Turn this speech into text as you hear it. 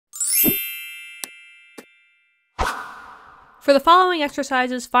For the following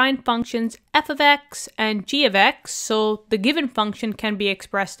exercises, find functions f of x and g of x, so the given function can be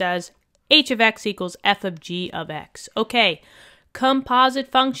expressed as h of x equals f of g of x. Okay,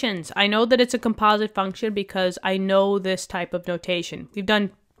 composite functions. I know that it's a composite function because I know this type of notation. We've done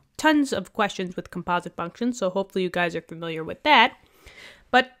tons of questions with composite functions, so hopefully you guys are familiar with that.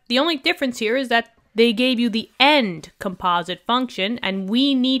 But the only difference here is that they gave you the end composite function, and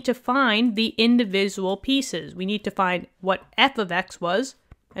we need to find the individual pieces. We need to find what f of x was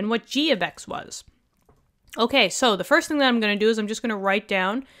and what g of x was. Okay, so the first thing that I'm going to do is I'm just going to write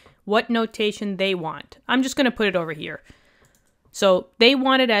down what notation they want. I'm just going to put it over here. So they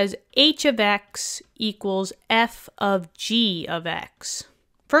want it as h of x equals f of g of x.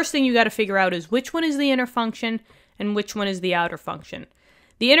 First thing you got to figure out is which one is the inner function and which one is the outer function.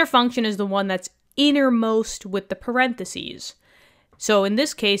 The inner function is the one that's innermost with the parentheses. So in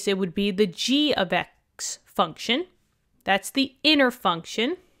this case, it would be the g of x function. That's the inner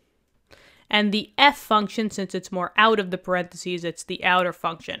function. And the f function, since it's more out of the parentheses, it's the outer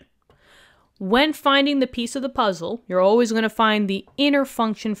function. When finding the piece of the puzzle, you're always going to find the inner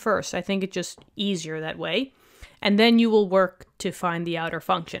function first. I think it's just easier that way. And then you will work to find the outer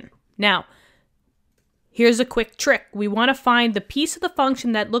function. Now, here's a quick trick. We want to find the piece of the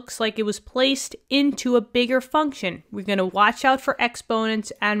function that looks like it was placed into a bigger function. We're going to watch out for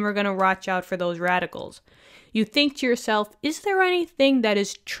exponents and we're going to watch out for those radicals. You think to yourself, is there anything that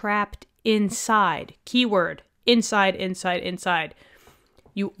is trapped inside? Keyword, inside, inside, inside.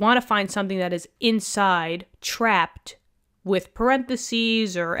 You want to find something that is inside, trapped with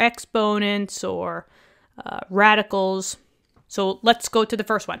parentheses or exponents or radicals. So let's go to the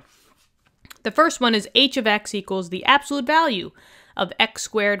first one. The first one is h of x equals the absolute value of x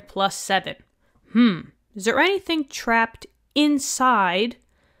squared plus 7. Is there anything trapped inside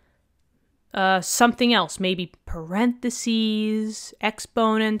something else? Maybe parentheses,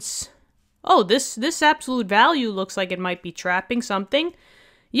 exponents. Oh, this absolute value looks like it might be trapping something.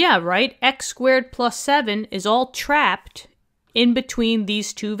 Yeah, right? X squared plus 7 is all trapped in between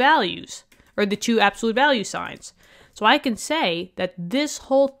these two values, or the two absolute value signs. So I can say that this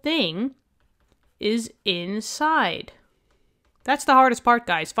whole thing is inside. That's the hardest part,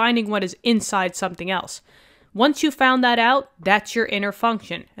 guys, finding what is inside something else. Once you found that out, that's your inner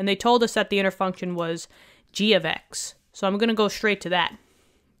function. And they told us that the inner function was g of x. So I'm going to go straight to that.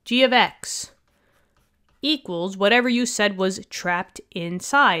 G of x equals whatever you said was trapped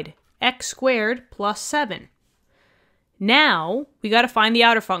inside. X squared plus 7. Now, we got to find the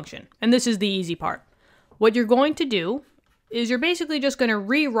outer function. And this is the easy part. What you're going to do is you're basically just going to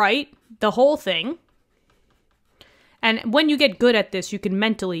rewrite the whole thing. And when you get good at this, you can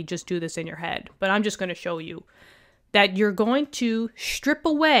mentally just do this in your head. But I'm just going to show you that you're going to strip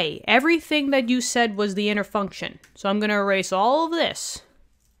away everything that you said was the inner function. So I'm going to erase all of this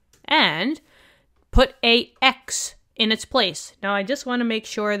and put a x in its place. Now I just want to make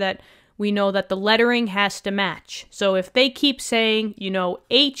sure that we know that the lettering has to match. So if they keep saying, you know,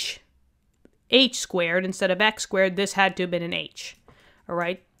 h squared instead of x squared, this had to have been an h. All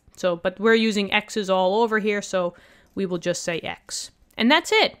right? So, but we're using x's all over here, so we will just say x. And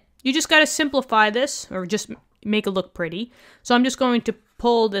that's it. You just got to simplify this, or just make it look pretty. So I'm just going to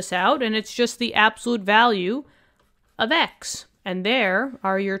pull this out, and it's just the absolute value of x. And there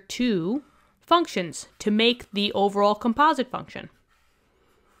are your two functions to make the overall composite function.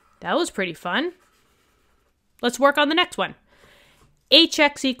 That was pretty fun. Let's work on the next one.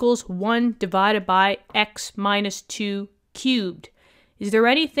 hx equals 1 divided by x minus 2 cubed. Is there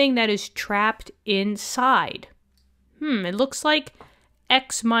anything that is trapped inside? It looks like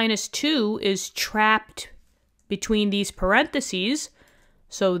x minus 2 is trapped between these parentheses,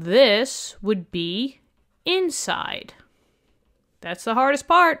 so this would be inside. That's the hardest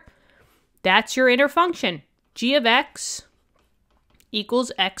part. That's your inner function. G of x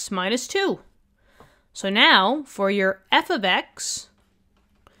equals x minus 2. So now, for your f of x,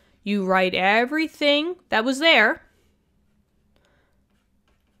 you write everything that was there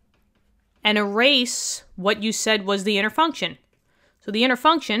and erase what you said was the inner function. So the inner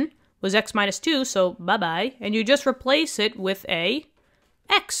function was x minus 2, so bye-bye, and you just replace it with a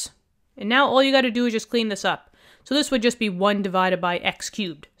x. And now all you got to do is just clean this up. So this would just be 1 divided by x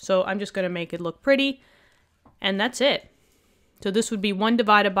cubed. So I'm just going to make it look pretty, and that's it. So this would be 1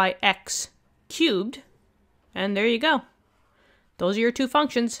 divided by x cubed, and there you go. Those are your two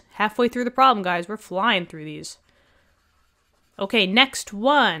functions. Halfway through the problem, guys. We're flying through these. Okay, next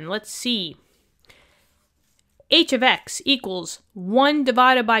one. Let's see. H of x equals 1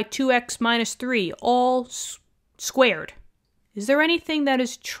 divided by 2x minus 3, all squared. Is there anything that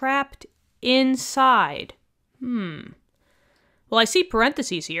is trapped inside? Well, I see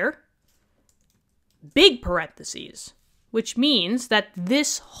parentheses here. Big parentheses, which means that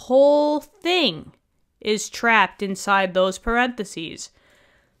this whole thing is trapped inside those parentheses.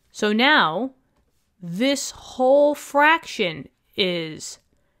 So now, this whole fraction is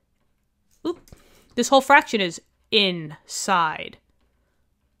inside.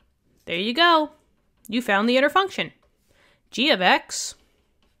 There you go. You found the inner function. G of x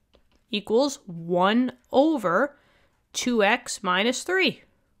equals 1 over 2x minus 3.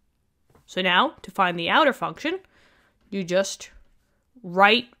 So now, to find the outer function, you just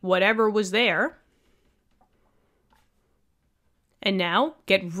write whatever was there. And now,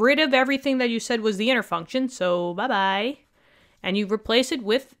 get rid of everything that you said was the inner function, so bye-bye. And you replace it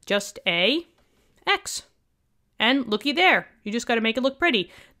with just a x. And looky there, you just got to make it look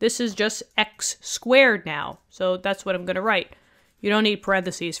pretty. This is just x squared now, so that's what I'm going to write. You don't need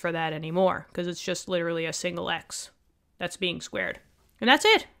parentheses for that anymore, because it's just literally a single x that's being squared. And that's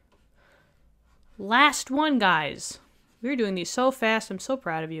it. Last one, guys. We're doing these so fast. I'm so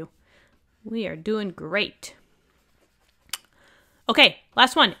proud of you. We are doing great. Okay,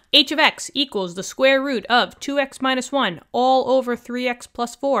 last one. H of x equals the square root of 2x minus 1 all over 3x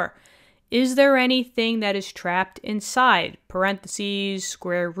plus 4. Is there anything that is trapped inside? Parentheses,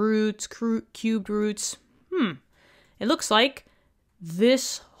 square roots, cubed roots. It looks like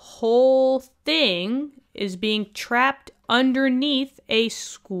this whole thing is being trapped underneath a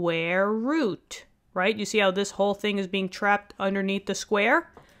square root, right? You see how this whole thing is being trapped underneath the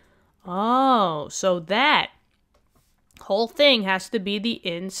square? Oh, so that whole thing has to be the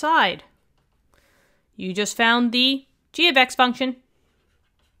inside. You just found the g of x function.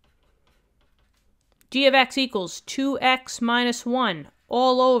 G of x equals 2x minus 1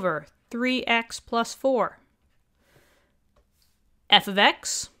 all over 3x plus 4. F of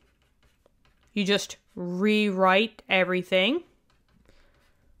x, you just rewrite everything.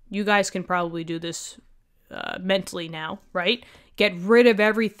 You guys can probably do this mentally now, right? Get rid of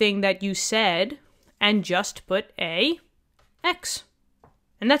everything that you said and just put a x.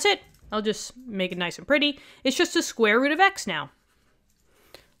 And that's it. I'll just make it nice and pretty. It's just the square root of x now.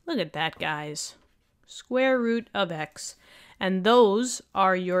 Look at that, guys. Square root of x. And those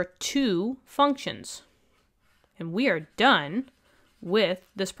are your two functions. And we are done with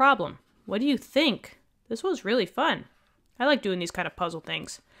this problem. What do you think? This was really fun. I like doing these kind of puzzle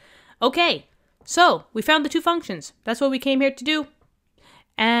things. Okay, so we found the two functions. That's what we came here to do.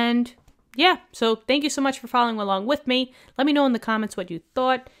 And yeah, so thank you so much for following along with me. Let me know in the comments what you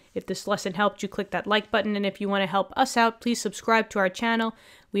thought. If this lesson helped you, click that like button. And if you want to help us out, please subscribe to our channel.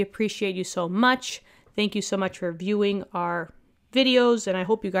 We appreciate you so much. Thank you so much for viewing our videos. And I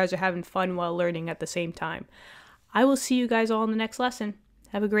hope you guys are having fun while learning at the same time. I will see you guys all in the next lesson.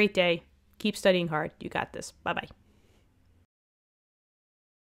 Have a great day. Keep studying hard. You got this. Bye-bye.